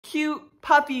cute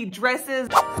puffy dresses.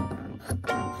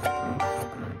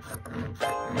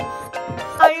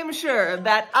 I am sure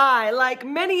that I, like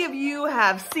many of you,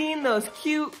 have seen those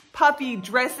cute puffy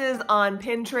dresses on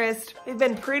Pinterest. They've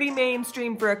been pretty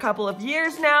mainstream for a couple of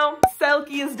years now.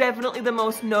 Selkie is definitely the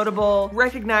most notable,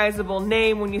 recognizable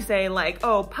name when you say like,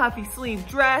 oh, puffy sleeve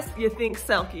dress, you think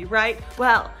Selkie, right?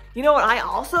 Well, you know what I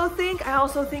also think? I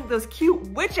also think those cute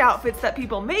witch outfits that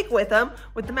people make with them,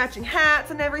 with the matching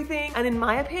hats and everything. And in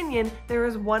my opinion, there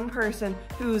is one person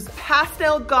whose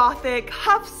pastel gothic,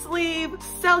 puff sleeve,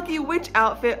 Selkie witch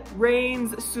outfit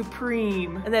reigns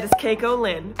supreme. And that is Keiko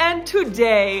Lynn. And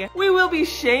today, we will be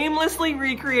shamelessly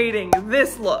recreating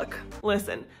this look.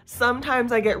 Listen,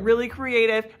 sometimes I get really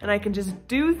creative and I can just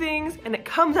do things and it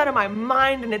comes out of my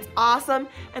mind and it's awesome.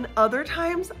 And other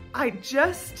times I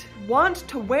just want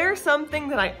to wear something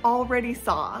that I already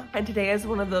saw. And today is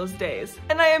one of those days.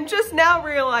 And I am just now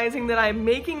realizing that I'm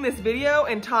making this video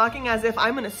and talking as if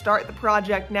I'm gonna start the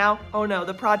project now. Oh no,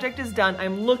 the project is done.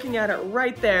 I'm looking at it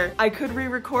right there. I could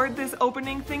re-record this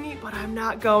opening thingy, but I'm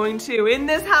not going to. In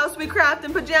this house we craft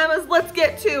in pajamas, let's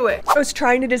get to it. I was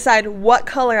trying to decide what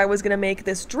color I was gonna make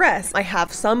this dress. I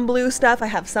have some blue stuff, I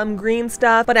have some green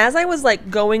stuff, but as I was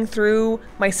like going through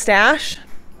my stash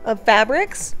of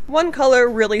fabrics, one color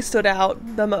really stood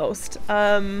out the most.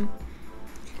 I'm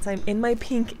in my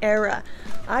pink era.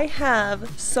 I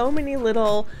have so many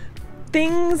little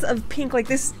things of pink like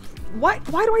this. Why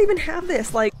do I even have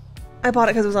this? Like, I bought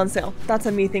it because it was on sale. That's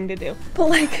a me thing to do. But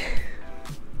like,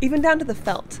 even down to the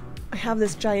felt. I have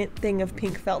this giant thing of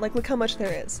pink felt, like look how much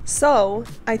there is. So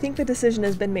I think the decision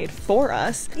has been made for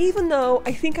us, even though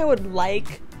I think I would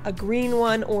like a green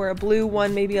one or a blue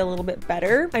one maybe a little bit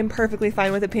better. I'm perfectly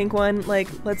fine with a pink one. Like,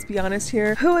 let's be honest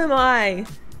here. Who am I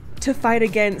to fight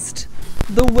against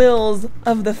the wills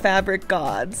of the fabric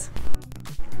gods?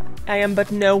 I am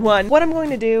but no one. What I'm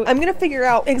going to do, I'm going to figure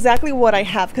out exactly what I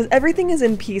have because everything is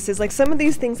in pieces. Like some of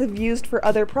these things I've used for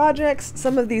other projects.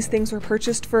 Some of these things were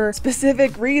purchased for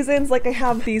specific reasons. Like I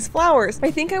have these flowers.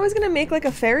 I think I was going to make like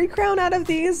a fairy crown out of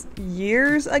these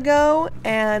years ago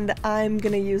and I'm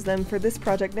going to use them for this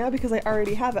project now because I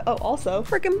already have it. Oh, also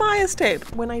freaking bias tape.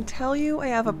 When I tell you I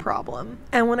have a problem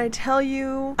and when I tell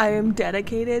you I am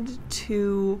dedicated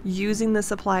to using the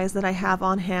supplies that I have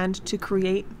on hand to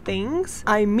create things,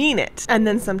 I mean it. And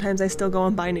then sometimes I still go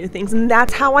and buy new things and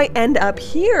that's how I end up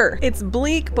here. It's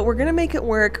bleak, but we're gonna make it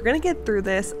work. We're gonna get through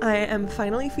this. I am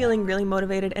finally feeling really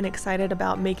motivated and excited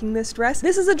about making this dress.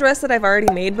 This is a dress that I've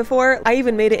already made before. I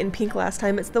even made it in pink last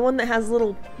time. It's the one that has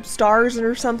little stars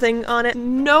or something on it.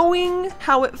 Knowing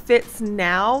how it fits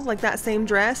now, like that same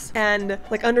dress, and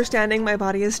like understanding my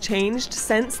body has changed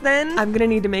since then, I'm gonna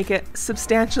need to make it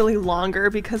substantially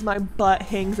longer because my butt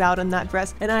hangs out in that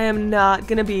dress and I am not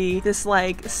gonna be this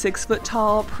like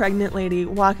 6-foot-tall pregnant lady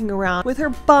walking around with her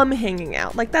bum hanging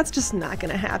out. Like that's just not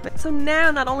gonna happen. So now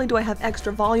not only do I have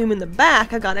extra volume in the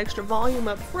back, I got extra volume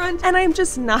up front and I'm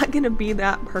just not gonna be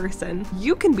that person.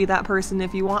 You can be that person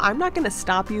if you want. I'm not gonna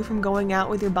stop you from going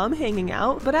out with your bum hanging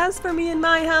out. But as for me and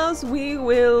my house, we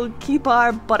will keep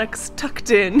our buttocks tucked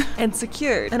in and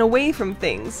secured and away from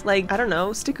things like, I don't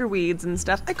know, sticker weeds and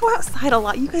stuff. I go outside a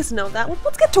lot. You guys know that.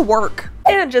 Let's get to work.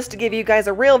 And just to give you guys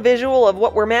a real visual of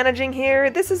what we're managing here,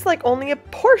 this is like only a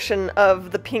portion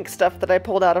of the pink stuff that I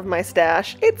pulled out of my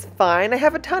stash. It's fine, I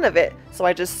have a ton of it. So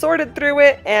I just sorted through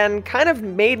it and kind of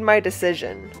made my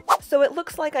decision. So it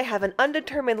looks like I have an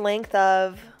undetermined length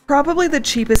of probably the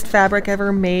cheapest fabric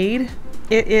ever made.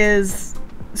 It is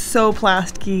so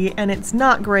plasticky and it's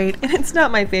not great and it's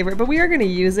not my favorite, but we are going to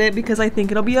use it because I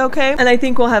think it'll be okay and I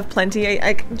think we'll have plenty.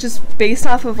 I just based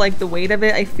off of like the weight of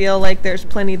it, I feel like there's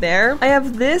plenty there. I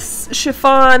have this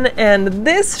chiffon and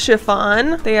this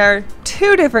chiffon. They are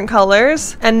two different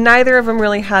colors and neither of them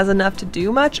really has enough to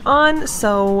do much on,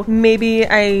 so maybe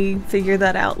I figure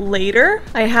that out later.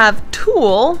 I have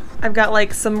tulle. I've got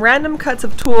like some random cuts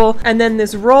of tulle and then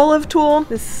this roll of tulle.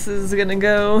 This is gonna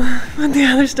go with the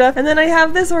other stuff. And then I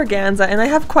have this organza and I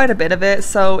have quite a bit of it,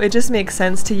 so it just makes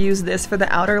sense to use this for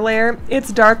the outer layer.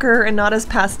 It's darker and not as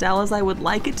pastel as I would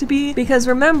like it to be because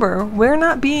remember, we're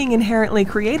not being inherently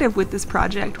creative with this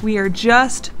project. We are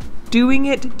just doing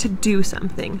it to do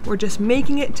something. We're just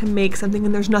making it to make something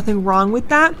and there's nothing wrong with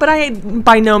that. But I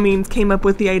by no means came up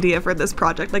with the idea for this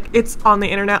project. Like it's on the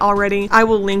internet already. I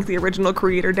will link the original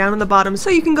creator down in the bottom so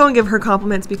you can go and give her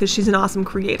compliments because she's an awesome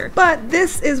creator. But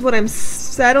this is what I'm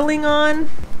settling on.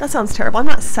 That sounds terrible. I'm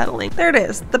not settling. There it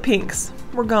is, the pinks.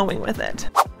 We're going with it.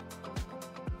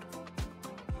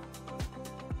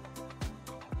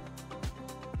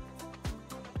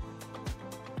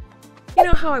 You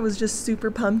know, how I was just super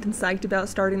pumped and psyched about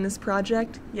starting this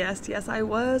project? Yes, I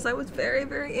was. I was very,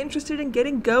 very interested in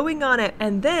getting going on it.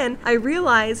 And then I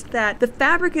realized that the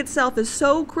fabric itself is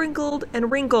so crinkled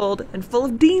and wrinkled and full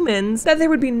of demons that there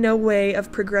would be no way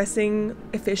of progressing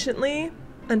efficiently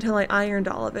until I ironed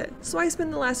all of it. So I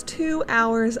spent the last 2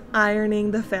 hours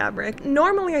ironing the fabric.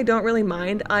 Normally I don't really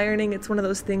mind ironing. It's one of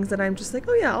those things that I'm just like,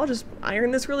 oh yeah, I'll just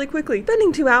iron this really quickly.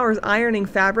 Spending 2 hours ironing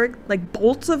fabric, like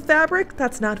bolts of fabric,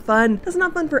 that's not fun. That's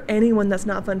not fun for anyone. That's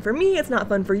not fun for me. It's not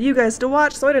fun for you guys to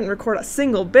watch, so I didn't record a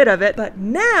single bit of it. But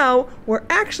now we're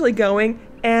actually going,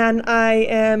 and I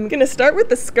am gonna start with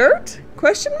the skirt?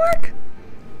 Question mark?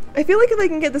 I feel like if I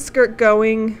can get the skirt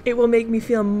going, it will make me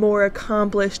feel more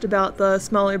accomplished about the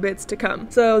smaller bits to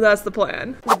come. So that's the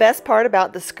plan. The best part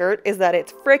about the skirt is that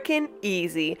it's freaking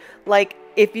easy. Like,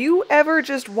 if you ever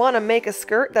just want to make a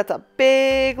skirt that's a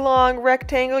big long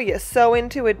rectangle you sew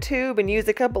into a tube and use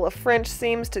a couple of French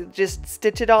seams to just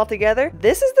stitch it all together,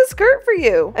 this is the skirt for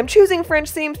you. I'm choosing French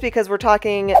seams because we're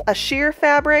talking a sheer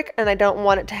fabric and I don't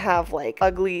want it to have like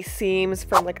ugly seams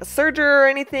from like a serger or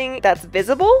anything that's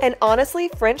visible. And honestly,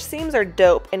 French seams are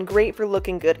dope and great for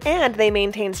looking good, and they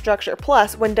maintain structure.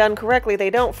 Plus, when done correctly, they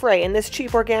don't fray, and this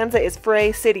cheap organza is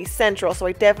fray city central, so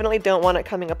I definitely don't want it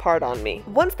coming apart on me.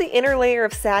 Once the inner layer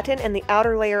of satin and the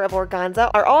outer layer of organza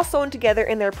are all sewn together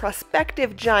in their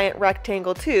prospective giant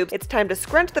rectangle tubes, it's time to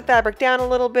scrunch the fabric down a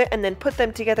little bit and then put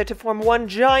them together to form one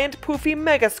giant poofy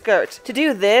mega skirt. To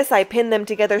do this, I pin them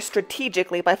together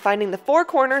strategically by finding the 4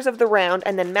 corners of the round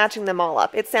and then matching them all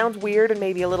up. It sounds weird and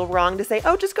maybe a little wrong to say,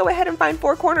 oh, just go ahead and find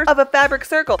 4 corners of a fabric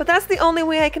circle, but that's the only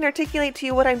way I can articulate to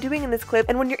you what I'm doing in this clip,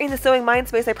 and when you're in the sewing mind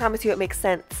space, I promise you it makes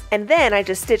sense. And then I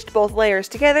just stitched both layers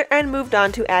together and moved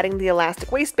on to adding the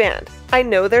elastic waistband. I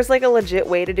know there's like a legit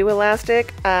way to do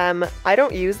elastic. I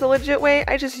don't use the legit way.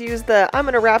 I just use the I'm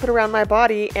gonna wrap it around my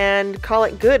body and call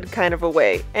it good kind of a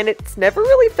way. And it's never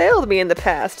really failed me in the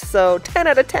past, so 10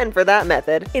 out of 10 for that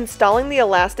method. Installing the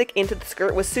elastic into the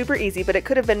skirt was super easy, but it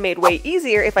could have been made way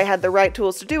easier if I had the right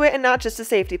tools to do it and not just a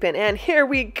safety pin. And here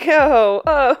we go.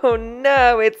 Oh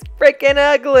no, it's freaking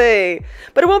ugly.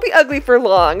 But it won't be ugly for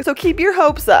long, so keep your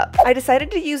hopes up. I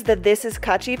decided to use the This Is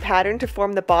Kachi pattern to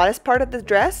form the bodice part of the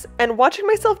dress, and watching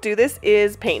myself do this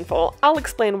is painful. I'll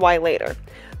explain why later.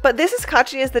 But This Is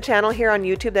Kachi is the channel here on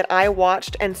YouTube that I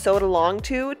watched and sewed along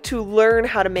to learn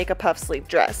how to make a puff sleeve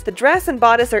dress. The dress and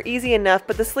bodice are easy enough,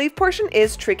 but the sleeve portion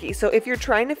is tricky, so if you're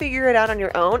trying to figure it out on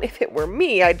your own, if it were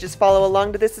me, I'd just follow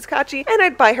along to This Is Kachi, and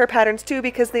I'd buy her patterns too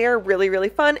because they are really, really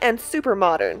fun and super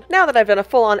modern. Now that I've done a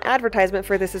full-on advertisement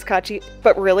for This Is Kachi,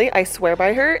 but really, I swear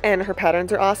by her, and her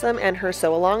patterns are awesome, and her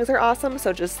sew-alongs are awesome,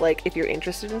 so just like, if you're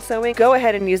interested in sewing, go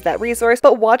ahead and use that resource.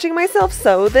 But watching myself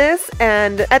sew this,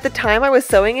 and at the time I was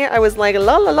sewing it, I was like,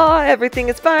 la la la, everything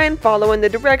is fine, following the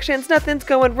directions, nothing's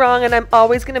going wrong, and I'm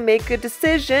always gonna make good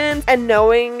decisions. And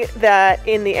knowing that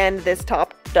in the end this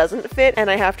top doesn't fit and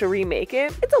I have to remake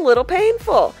it, it's a little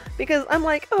painful because I'm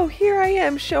like, oh, here I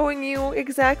am showing you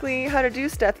exactly how to do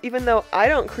stuff, even though I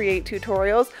don't create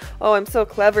tutorials. Oh, I'm so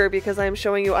clever because I'm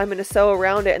showing you I'm gonna sew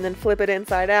around it and then flip it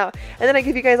inside out, and then I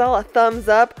give you guys all a thumbs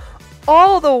up,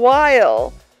 all the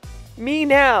while me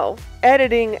now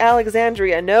editing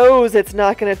Alexandria knows it's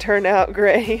not going to turn out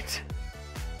great.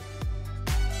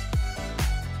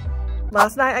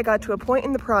 Last night I got to a point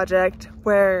in the project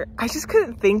where I just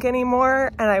couldn't think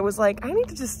anymore, and I was like, I need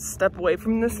to just step away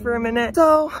from this for a minute.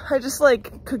 So I just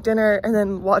like cooked dinner and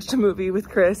then watched a movie with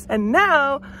Chris, and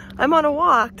now I'm on a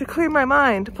walk to clear my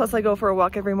mind. Plus I go for a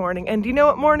walk every morning, and do you know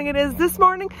what morning it is this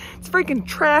morning? It's freaking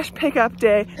trash pickup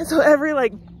day. And so every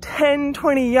like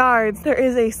 10-20 yards there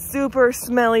is a super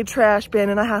smelly trash bin,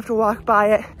 and I have to walk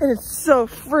by it, and it's so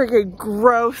friggin'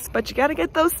 gross, but you gotta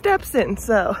get those steps in.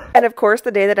 So, and of course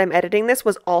the day that I'm editing this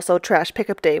was also trash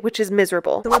pickup day, which is miserable.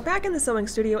 So we're back in the sewing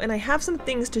studio, and I have some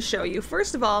things to show you.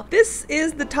 First of all, this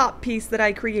is the top piece that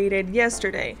I created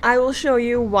yesterday. I will show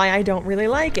you why I don't really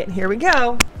like it. Here we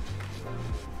go.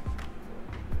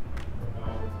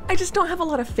 I just don't have a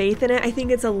lot of faith in it. I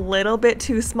think it's a little bit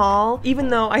too small, even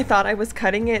though I thought I was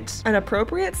cutting it an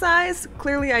appropriate size.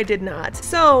 Clearly I did not.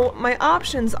 So my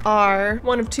options are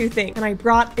one of two things, and I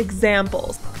brought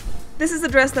examples. This is a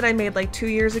dress that I made like 2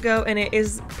 years ago, and it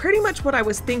is pretty much what I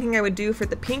was thinking I would do for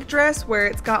the pink dress, where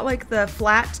it's got like the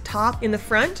flat top in the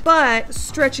front, but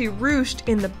stretchy ruched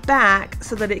in the back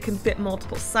so that it can fit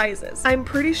multiple sizes. I'm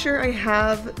pretty sure I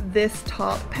have this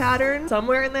top pattern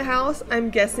somewhere in the house.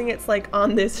 I'm guessing it's like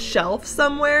on this shelf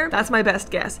somewhere. That's my best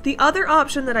guess. The other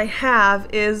option that I have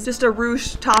is just a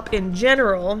ruched top in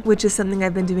general, which is something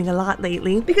I've been doing a lot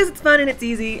lately because it's fun and it's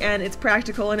easy and it's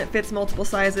practical and it fits multiple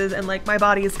sizes, and like my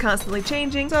body is constantly constantly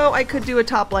changing. So I could do a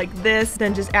top like this,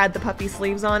 then just add the puffy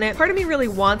sleeves on it. Part of me really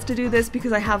wants to do this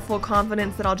because I have full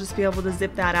confidence that I'll just be able to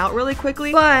zip that out really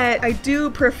quickly, but I do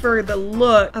prefer the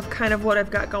look of kind of what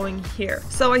I've got going here.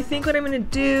 So I think what I'm gonna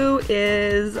do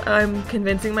is, I'm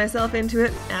convincing myself into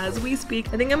it as we speak,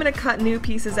 I think I'm gonna cut new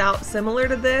pieces out similar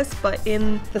to this, but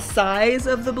in the size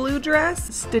of the blue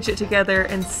dress, stitch it together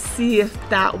and see if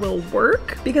that will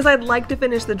work, because I'd like to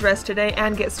finish the dress today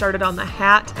and get started on the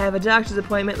hat. I have a doctor's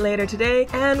appointment later today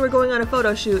and we're going on a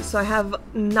photo shoot, so I have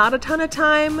not a ton of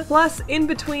time. Plus, in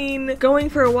between going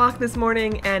for a walk this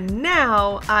morning and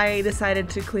now, I decided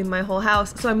to clean my whole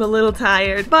house, so I'm a little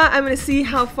tired, but I'm gonna see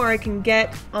how far I can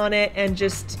get on it and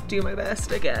just do my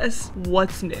best, I guess.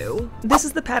 What's new? This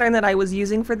is the pattern that I was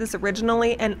using for this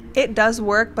originally, and it does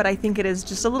work, but I think it is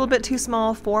just a little bit too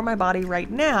small for my body right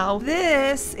now.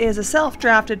 This is a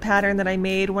self-drafted pattern that I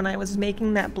made when I was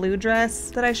making that blue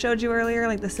dress that I showed you earlier,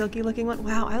 like the silky looking one.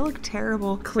 Wow, I look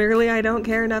terrible. Clearly I don't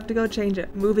care enough to go change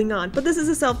it. Moving on. But this is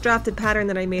a self-drafted pattern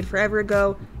that I made forever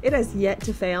ago. It has yet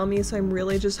to fail me, so I'm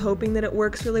really just hoping that it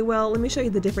works really well. Let me show you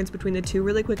the difference between the two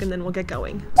really quick and then we'll get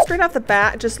going. Straight off the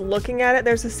bat, just looking at it,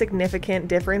 there's a significant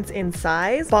difference in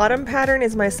size. Bottom pattern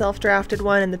is my self-drafted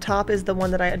one and the top is the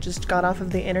one that I just got off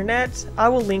of the internet. I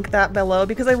will link that below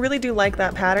because I really do like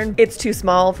that pattern. It's too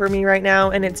small for me right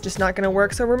now and it's just not gonna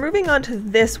work. So we're moving on to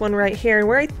this one right here, and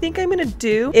where I think I'm gonna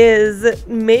do is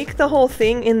make the whole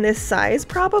thing in this size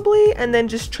probably, and then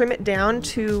just trim it down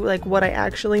to like what I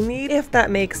actually need, if that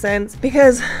makes sense,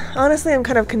 because honestly I'm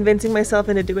kind of convincing myself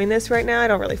into doing this right now. I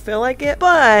don't really feel like it,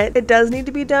 but it does need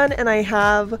to be done and I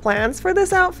have plans for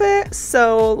this outfit,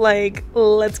 so like,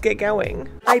 let's get going.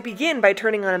 I begin by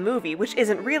turning on a movie, which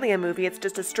isn't really a movie, it's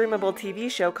just a streamable TV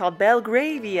show called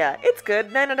Belgravia. It's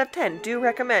good, 9 out of 10, do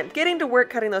recommend. Getting to work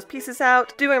cutting those pieces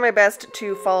out, doing my best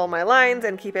to follow my lines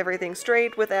and keep everything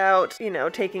straight without, you know,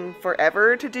 taking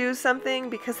forever to do something,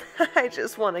 because I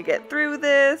just want to get through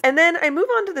this. And then I move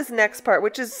on to this next part,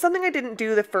 which is something I didn't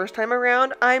do the first time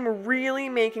around. I'm really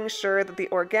making sure that the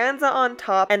organza on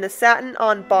top and the satin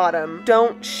on bottom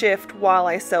don't shift while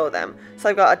I sew them. So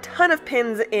I've got a ton of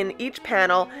pins in each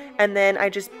panel, and then I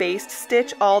just baste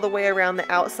stitch all the way around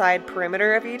the outside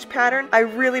perimeter of each pattern. I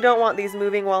really don't want these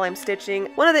moving while I'm stitching.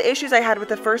 One of the issues I had with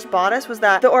the first bodice was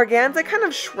that the organza kind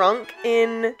of shrunk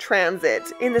in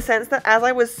transit, in the sense that as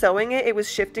I was sewing it, it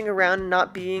was shifting around,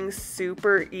 not being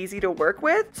super easy to work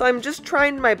with. So I'm just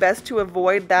trying my best to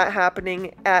avoid that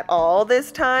happening at all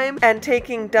this time, and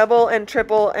taking double and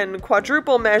triple and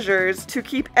quadruple measures to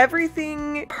keep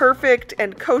everything perfect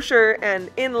and kosher and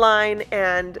in line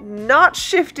and not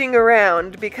shifting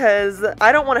around, because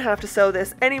I don't want to have to sew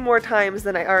this any more times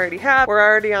than I already have. We're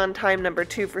already on time number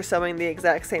 2 for sewing the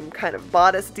exact same kind of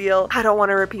bodice deal. I don't want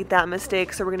to repeat that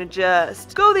mistake, so we're gonna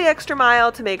just go the extra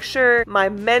mile to make sure my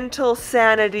mental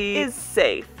sanity is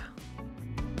safe.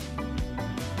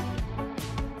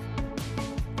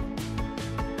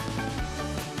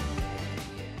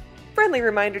 Friendly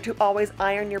reminder to always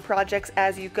iron your projects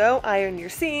as you go. Iron your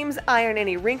seams, iron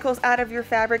any wrinkles out of your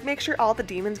fabric. Make sure all the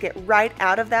demons get right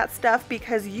out of that stuff,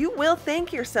 because you will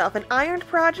thank yourself. An ironed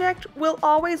project will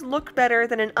always look better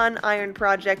than an unironed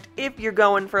project if you're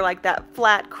going for like that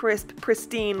flat, crisp,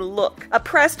 pristine look. A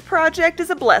pressed project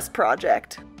is a blessed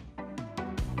project.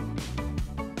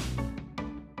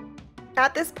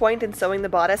 At this point in sewing the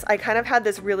bodice, I kind of had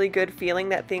this really good feeling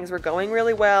that things were going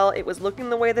really well. It was looking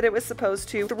the way that it was supposed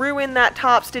to. Threw in that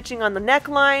top stitching on the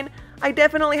neckline. I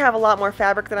definitely have a lot more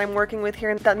fabric that I'm working with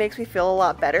here, and that makes me feel a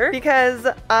lot better, because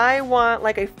I want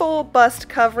like a full bust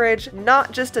coverage,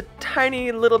 not just a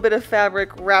tiny little bit of fabric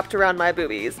wrapped around my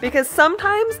boobies. Because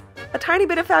sometimes a tiny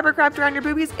bit of fabric wrapped around your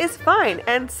boobies is fine,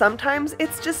 and sometimes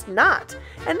it's just not.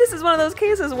 And this is one of those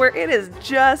cases where it is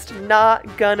just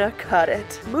not gonna cut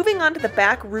it. Moving on to the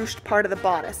back ruched part of the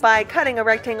bodice, by cutting a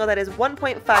rectangle that is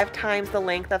 1.5 times the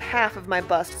length of half of my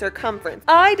bust circumference.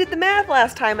 I did the math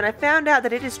last time and I found out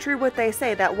that it is true what they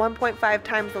say, that 1.5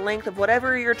 times the length of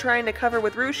whatever you're trying to cover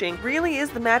with ruching really is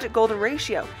the magic golden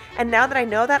ratio. And now that I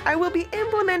know that, I will be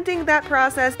implementing that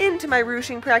process into my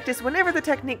ruching practice whenever the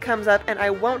technique comes up, and I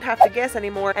won't have to guess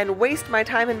anymore and waste my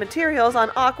time and materials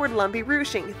on awkward lumpy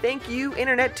ruching. Thank you,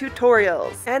 internet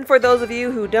tutorials. And for those of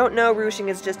you who don't know, ruching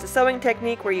is just a sewing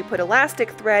technique where you put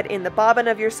elastic thread in the bobbin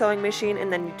of your sewing machine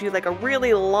and then you do like a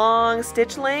really long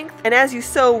stitch length, and as you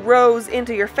sew rows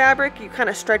into your fabric, you kind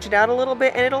of stretch it out a little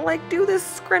bit and it'll like do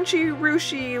this scrunchy,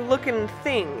 ruchy looking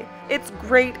thing. It's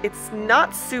great. It's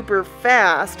not super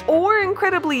fast or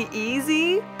incredibly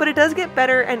easy, but it does get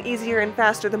better and easier and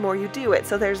faster the more you do it,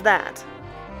 so there's that.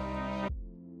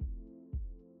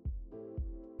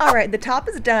 All right, the top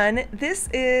is done. This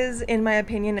is, in my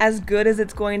opinion, as good as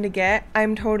it's going to get.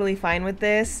 I'm totally fine with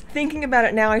this. Thinking about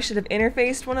it now, I should have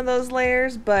interfaced one of those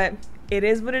layers, but it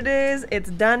is what it is.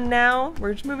 It's done now.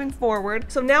 We're just moving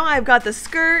forward. So now I've got the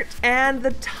skirt and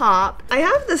the top. I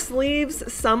have the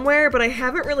sleeves somewhere, but I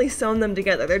haven't really sewn them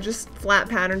together. They're just flat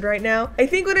patterned right now. I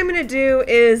think what I'm gonna do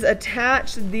is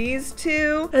attach these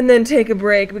two and then take a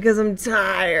break because I'm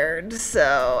tired.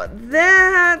 So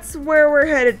that's where we're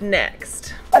headed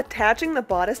next. Attaching the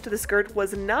bodice to the skirt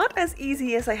was not as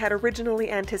easy as I had originally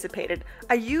anticipated.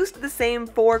 I used the same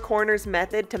 4 corners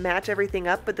method to match everything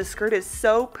up, but the skirt is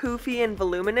so poofy and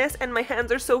voluminous and my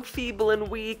hands are so feeble and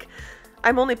weak.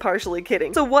 I'm only partially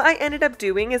kidding. So what I ended up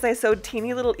doing is I sewed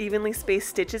teeny little evenly spaced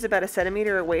stitches about 1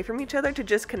 centimeter away from each other to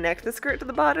just connect the skirt to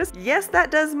the bodice. Yes, that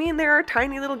does mean there are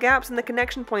tiny little gaps in the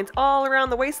connection points all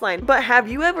around the waistline, but have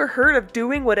you ever heard of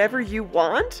doing whatever you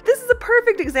want? This is a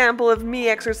perfect example of me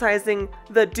exercising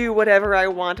the do whatever I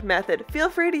want method. Feel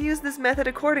free to use this method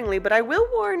accordingly, but I will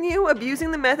warn you, abusing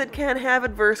the method can have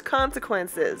adverse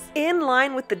consequences. In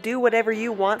line with the do whatever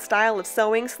you want style of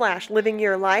sewing / living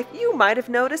your life, you might have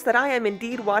noticed that I am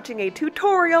indeed watching a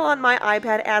tutorial on my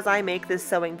iPad as I make this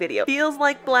sewing video. Feels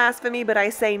like blasphemy, but I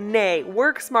say nay,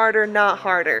 work smarter, not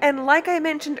harder. And like I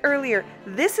mentioned earlier,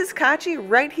 this is Kachi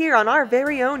right here on our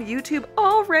very own YouTube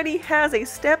already has a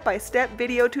step-by-step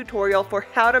video tutorial for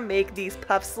how to make these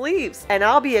puff sleeves. And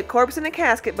I'll be a corpse in a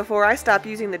casket before I stop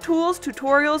using the tools,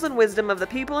 tutorials, and wisdom of the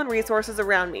people and resources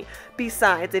around me.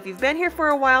 Besides, if you've been here for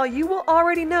a while, you will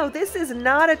already know this is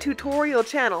not a tutorial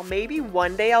channel. Maybe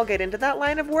one day I'll get into that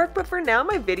line of work, but for now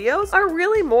my videos are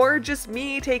really more just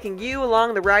me taking you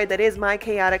along the ride that is my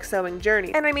chaotic sewing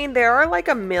journey. And I mean, there are like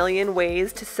a million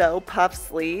ways to sew puff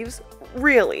sleeves.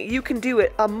 Really, you can do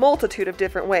it a multitude of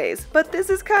different ways. But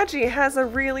this is Kachi. It has a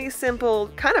really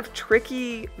simple, kind of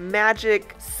tricky,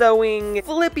 magic, sewing,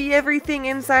 flippy everything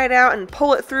inside out and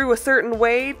pull it through a certain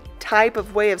way type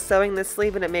of way of sewing this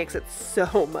sleeve, and it makes it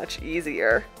so much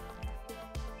easier.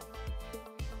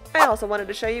 I also wanted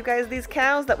to show you guys these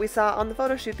cows that we saw on the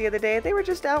photo shoot the other day. They were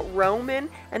just out roaming,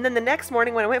 and then the next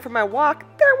morning when I went for my walk,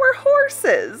 there were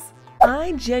horses!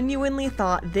 I genuinely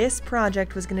thought this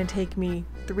project was going to take me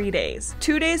 3 days.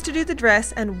 2 days to do the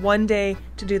dress and 1 day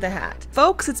to do the hat.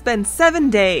 Folks, it's been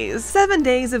 7 days. 7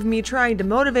 days of me trying to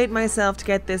motivate myself to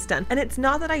get this done. And it's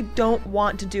not that I don't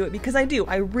want to do it, because I do.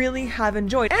 I really have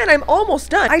enjoyed it. And I'm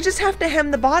almost done. I just have to hem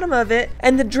the bottom of it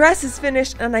and the dress is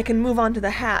finished and I can move on to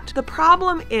the hat. The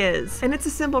problem is, and it's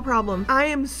a simple problem, I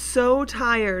am so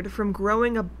tired from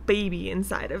growing a baby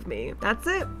inside of me. That's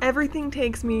it. Everything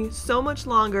takes me so much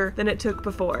longer than it took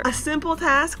before. A simple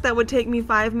task that would take me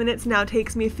 5 minutes now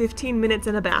takes me 15 minutes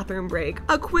and a bathroom break.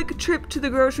 A quick trip to the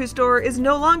grocery store is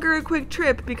no longer a quick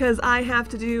trip because I have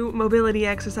to do mobility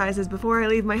exercises before I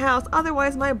leave my house,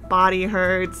 otherwise my body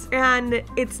hurts. And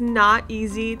it's not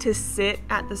easy to sit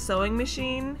at the sewing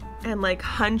machine and like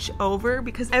hunch over,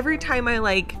 because every time I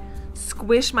like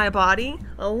squish my body,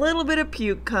 a little bit of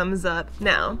puke comes up.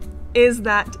 Now, is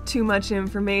that too much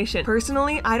information?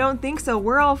 Personally, I don't think so.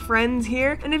 We're all friends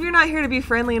here, and if you're not here to be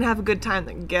friendly and have a good time,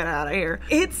 then get out of here.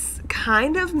 It's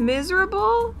kind of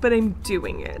miserable, but I'm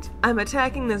doing it. I'm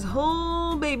attacking this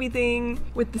whole baby thing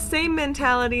with the same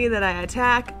mentality that I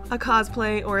attack a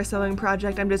cosplay or a sewing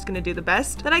project. I'm just gonna do the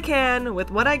best that I can with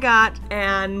what I got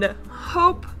and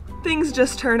hope things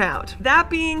just turn out. That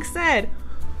being said,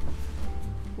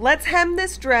 let's hem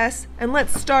this dress and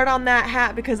let's start on that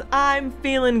hat because I'm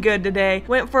feeling good today.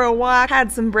 Went for a walk,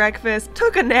 had some breakfast,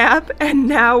 took a nap, and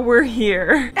now we're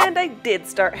here. And I did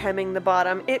start hemming the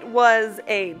bottom. It was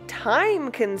a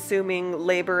time-consuming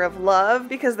labor of love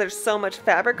because there's so much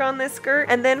fabric on this skirt.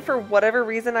 And then for whatever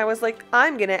reason, I was like,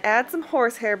 I'm gonna add some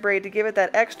horsehair braid to give it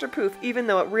that extra poof, even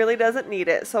though it really doesn't need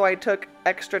it. So I took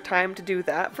extra time to do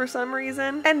that for some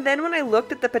reason. And then when I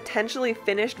looked at the potentially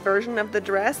finished version of the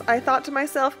dress, I thought to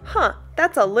myself, huh,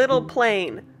 that's a little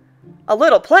plain. A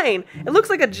little plain? It looks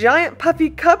like a giant puffy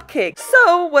cupcake.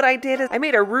 So what I did is I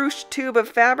made a ruched tube of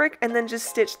fabric and then just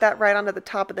stitched that right onto the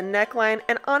top of the neckline,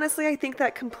 and honestly I think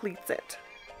that completes it.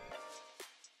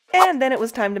 And then it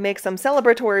was time to make some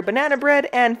celebratory banana bread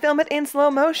and film it in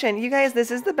slow motion. You guys, this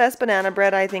is the best banana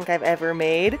bread I think I've ever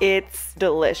made. It's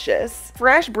delicious.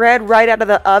 Fresh bread right out of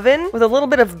the oven with a little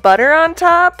bit of butter on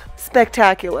top.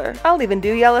 Spectacular. I'll even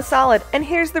do yellow solid. And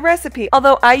here's the recipe.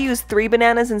 Although I use 3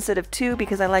 bananas instead of 2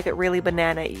 because I like it really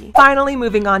banana-y. Finally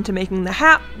moving on to making the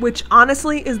hat, which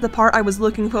honestly is the part I was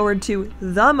looking forward to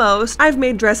the most. I've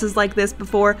made dresses like this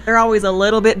before. They're always a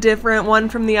little bit different one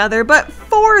from the other, but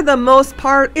for the most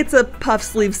part, it's a puff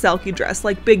sleeve Selkie dress,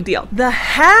 like big deal. The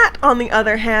hat, on the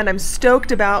other hand, I'm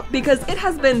stoked about because it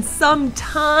has been some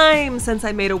time since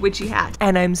I made a witchy hat,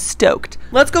 and I'm stoked.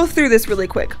 Let's go through this really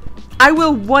quick. I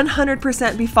will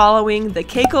 100% be following the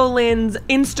Keiko Lynn's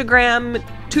Instagram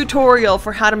tutorial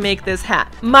for how to make this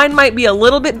hat. Mine might be a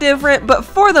little bit different, but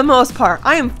for the most part,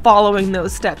 I am following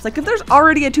those steps. Like if there's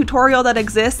already a tutorial that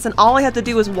exists and all I have to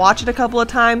do is watch it a couple of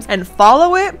times and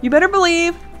follow it, you better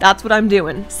believe that's what I'm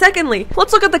doing. Secondly,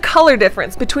 let's look at the color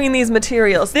difference between these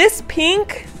materials. This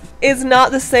pink is not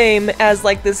the same as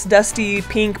like this dusty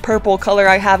pink purple color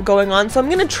I have going on, so I'm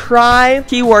gonna try,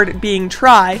 keyword being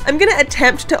try, I'm gonna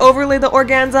attempt to overlay the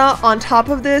organza on top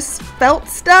of this felt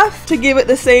stuff to give it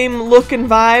the same look and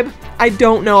vibe. I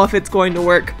don't know if it's going to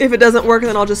work. If it doesn't work,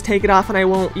 then I'll just take it off and I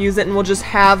won't use it, and we'll just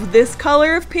have this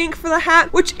color of pink for the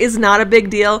hat, which is not a big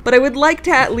deal, but I would like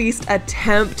to at least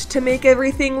attempt to make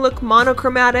everything look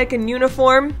monochromatic and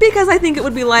uniform because I think it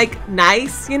would be like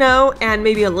nice, you know, and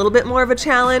maybe a little bit more of a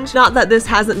challenge. Not that this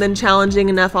hasn't been challenging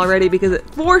enough already, because it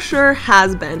for sure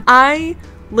has been. I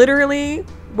literally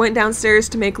went downstairs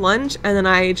to make lunch and then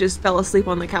I just fell asleep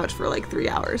on the couch for like 3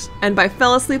 hours. And by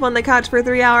fell asleep on the couch for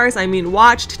 3 hours, I mean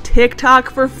watched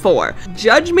TikTok for 4.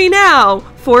 Judge me now,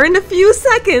 for in a few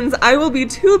seconds I will be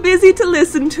too busy to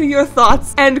listen to your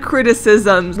thoughts and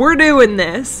criticisms. We're doing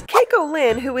this. Keiko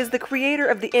Lynn, who is the creator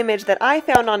of the image that I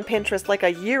found on Pinterest like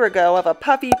a year ago of a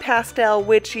puffy, pastel,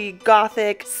 witchy,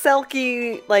 gothic,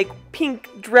 Selkie, like pink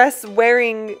dress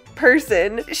wearing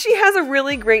person, she has a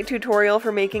really great tutorial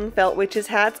for making felt witches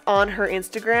hats on her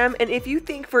Instagram, and if you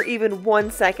think for even 1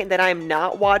 second that I'm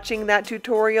not watching that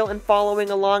tutorial and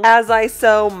following along as I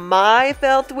sew my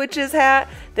felt witches hat,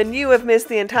 then you have missed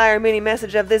the entire mini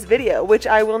message of this video, which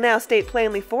I will now state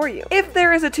plainly for you. If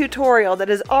there is a tutorial that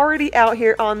is already out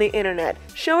here on the internet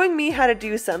showing me how to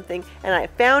do something, and I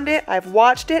found it, I've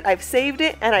watched it, I've saved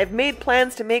it, and I've made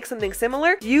plans to make something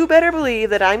similar, you better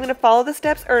believe that I'm gonna follow the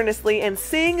steps earnestly and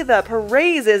sing the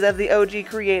praises of the OG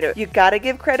creator. You gotta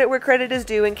give credit where credit is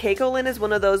due, and Keiko Lynn is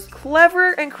one of those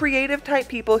clever and creative type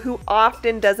people who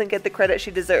often doesn't get the credit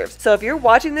she deserves. So if you're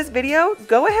watching this video,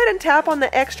 go ahead and tap on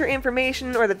the extra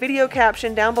information or the video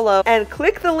caption down below and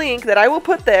click the link that I will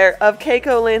put there of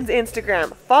Keiko Lynn's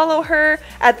Instagram. Follow her,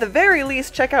 at the very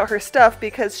least check out her stuff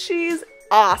because she's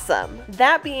awesome.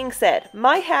 That being said,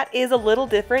 my hat is a little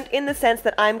different in the sense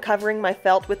that I'm covering my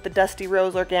felt with the dusty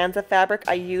rose organza fabric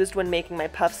I used when making my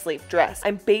puff sleeve dress.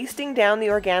 I'm basting down the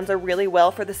organza really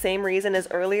well for the same reason as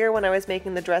earlier when I was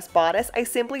making the dress bodice. I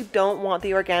simply don't want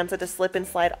the organza to slip and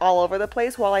slide all over the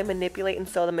place while I manipulate and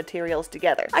sew the materials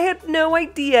together. I had no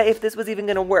idea if this was even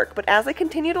going to work, but as I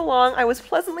continued along, I was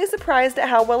pleasantly surprised at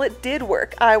how well it did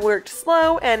work. I worked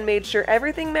slow and made sure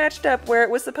everything matched up where it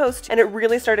was supposed to, and it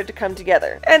really started to come together.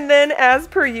 And then, as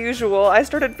per usual, I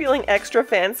started feeling extra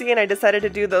fancy and I decided to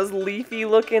do those leafy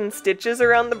looking stitches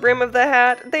around the brim of the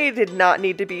hat. They did not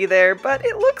need to be there, but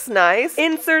it looks nice.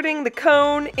 Inserting the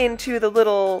cone into the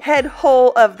little head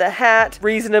hole of the hat,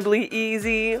 reasonably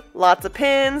easy. Lots of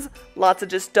pins, lots of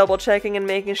just double checking and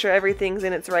making sure everything's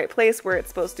in its right place where it's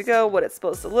supposed to go, what it's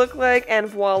supposed to look like, and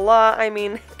voila. I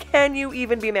mean, can you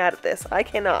even be mad at this? I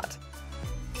cannot.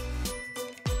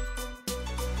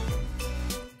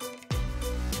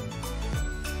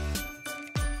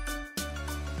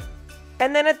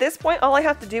 And then at this point, all I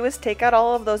have to do is take out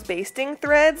all of those basting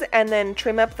threads and then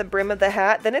trim up the brim of the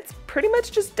hat. Then it's pretty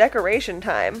much just decoration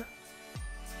time.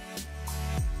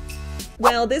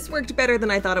 Well, this worked better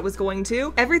than I thought it was going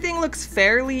to. Everything looks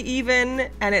fairly even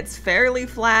and it's fairly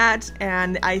flat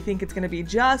and I think it's gonna be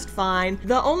just fine.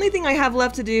 The only thing I have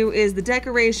left to do is the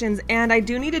decorations, and I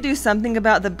do need to do something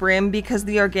about the brim because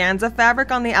the organza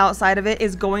fabric on the outside of it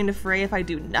is going to fray if I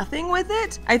do nothing with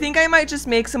it. I think I might just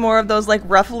make some more of those like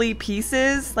ruffly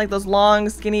pieces, like those long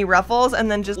skinny ruffles, and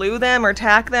then just glue them or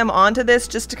tack them onto this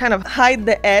just to kind of hide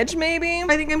the edge maybe.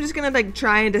 I think I'm just gonna like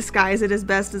try and disguise it as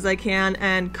best as I can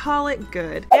and call it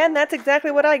good. And that's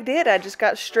exactly what I did. I just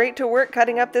got straight to work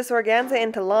cutting up this organza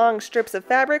into long strips of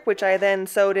fabric, which I then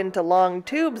sewed into long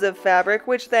tubes of fabric,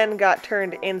 which then got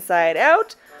turned inside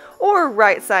out or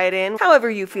right side in, however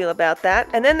you feel about that.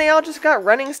 And then they all just got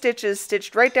running stitches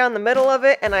stitched right down the middle of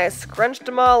it, and I scrunched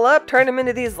them all up, turned them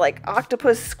into these like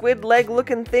octopus squid leg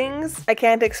looking things. I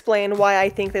can't explain why I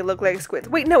think they look like squids.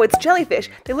 Wait, no, it's jellyfish.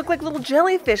 They look like little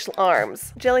jellyfish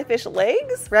arms. Jellyfish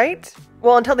legs, right?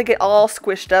 Well, until they get all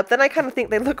squished up, then I kind of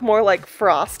think they look more like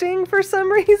frosting for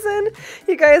some reason.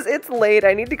 You guys, it's late.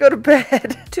 I need to go to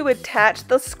bed. To attach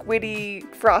the squiddy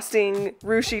frosting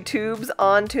ruchy tubes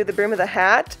onto the brim of the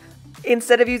hat,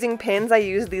 Instead of using pins, I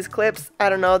use these clips. I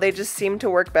don't know, they just seem to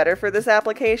work better for this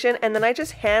application, and then I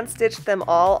just hand stitched them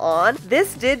all on.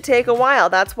 This did take a while.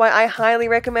 That's why I highly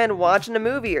recommend watching a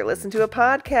movie or listen to a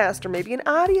podcast or maybe an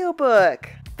audiobook.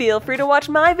 Feel free to watch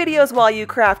my videos while you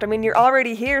craft. I mean, you're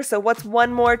already here, so what's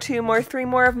 1 more, 2 more, 3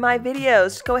 more of my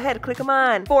videos? Just go ahead, click them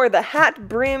on. For the hat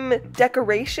brim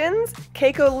decorations,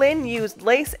 Keiko Lynn used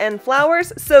lace and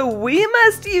flowers, so we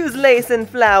must use lace and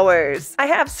flowers. I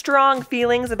have strong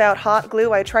feelings about hot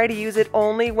glue. I try to use it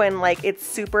only when like it's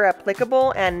super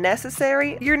applicable and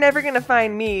necessary. You're never gonna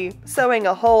find me sewing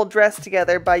a whole dress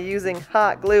together by using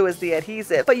hot glue as the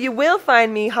adhesive, but you will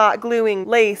find me hot gluing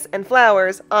lace and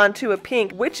flowers onto a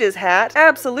pink witch's hat.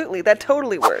 Absolutely, that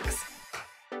totally works.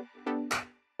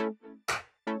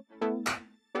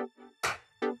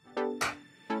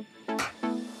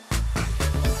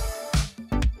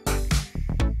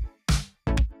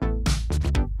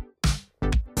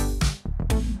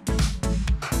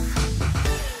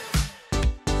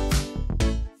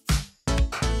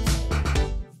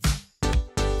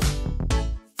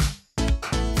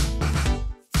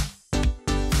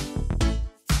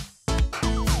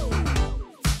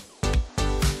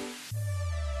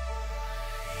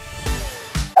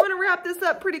 Wrap this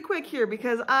up pretty quick here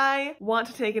because I want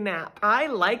to take a nap. I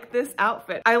like this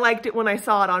outfit. I liked it when I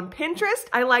saw it on Pinterest.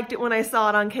 I liked it when I saw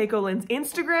it on Keiko Lynn's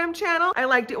Instagram channel. I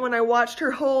liked it when I watched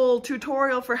her whole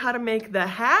tutorial for how to make the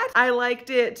hat. I liked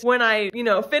it when I,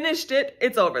 finished it.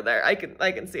 It's over there. I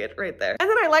can see it right there. And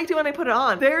then I liked it when I put it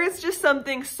on. There is just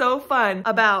something so fun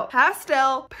about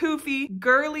pastel, poofy,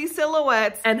 girly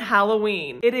silhouettes and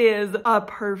Halloween. It is a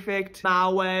perfect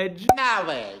marriage.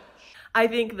 I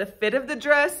think the fit of the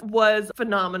dress was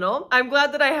phenomenal. I'm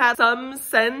glad that I had some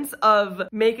sense of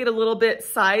make it a little bit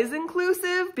size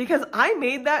inclusive because I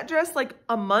made that dress like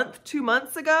a month, 2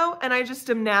 months ago, and I just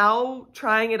am now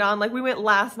trying it on. Like we went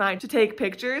last night to take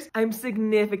pictures. I'm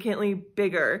significantly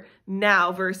bigger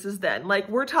now versus then. Like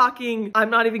we're talking, I'm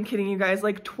not even kidding you guys,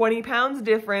 like 20 pounds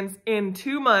difference in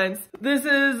 2 months. This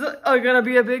is gonna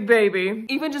be a big baby.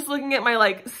 Even just looking at my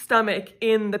like stomach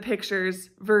in the pictures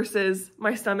versus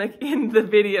my stomach in the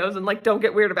videos, and like don't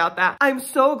get weird about that. I'm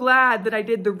so glad that I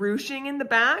did the ruching in the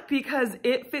back because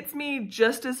it fits me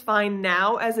just as fine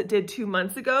now as it did 2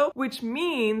 months ago, which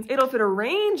means it'll fit a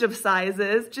range of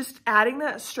sizes. Just adding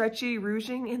that stretchy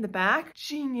ruching in the back,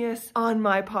 genius on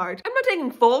my part. I'm not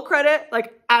taking full credit,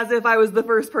 like as if I was the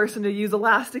first person to use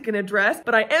elastic in a dress,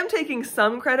 but I am taking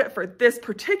some credit for this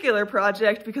particular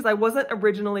project because I wasn't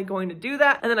originally going to do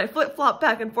that. And then I flip-flop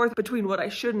back and forth between what I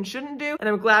should and shouldn't do. And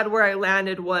I'm glad where I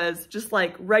landed was just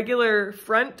like regular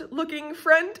front-looking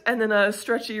front and then a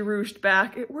stretchy ruched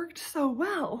back. It worked so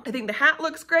well. I think the hat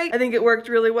looks great. I think it worked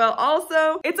really well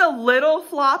also. It's a little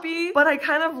floppy, but I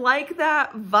kind of like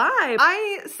that vibe.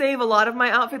 I save a lot of my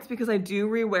outfits because I do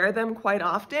rewear them quite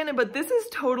often, but this is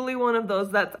totally one of those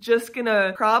that's just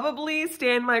gonna probably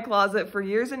stay in my closet for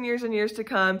years and years and years to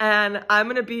come. And I'm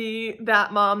gonna be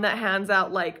that mom that hands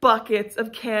out like buckets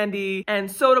of candy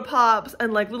and soda pops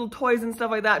and like little toys and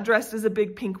stuff like that dressed as a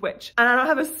big pink witch. And I don't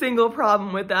have a single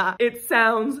problem with that. It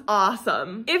sounds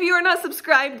awesome. If you are not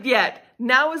subscribed yet,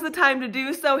 now is the time to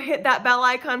do so. Hit that bell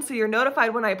icon so you're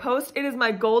notified when I post. It is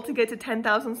my goal to get to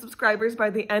 10,000 subscribers by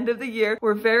the end of the year.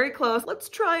 We're very close. Let's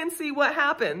try and see what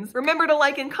happens. Remember to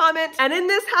like and comment. And in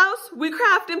this house, we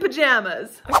craft in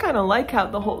pajamas. I kind of like how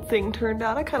the whole thing turned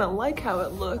out. I kind of like how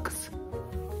it looks.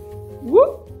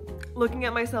 Whoop. Looking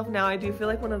at myself now, I do feel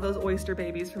like one of those oyster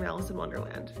babies from Alice in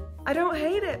Wonderland. I don't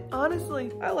hate it,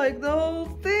 honestly. I like the whole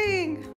thing.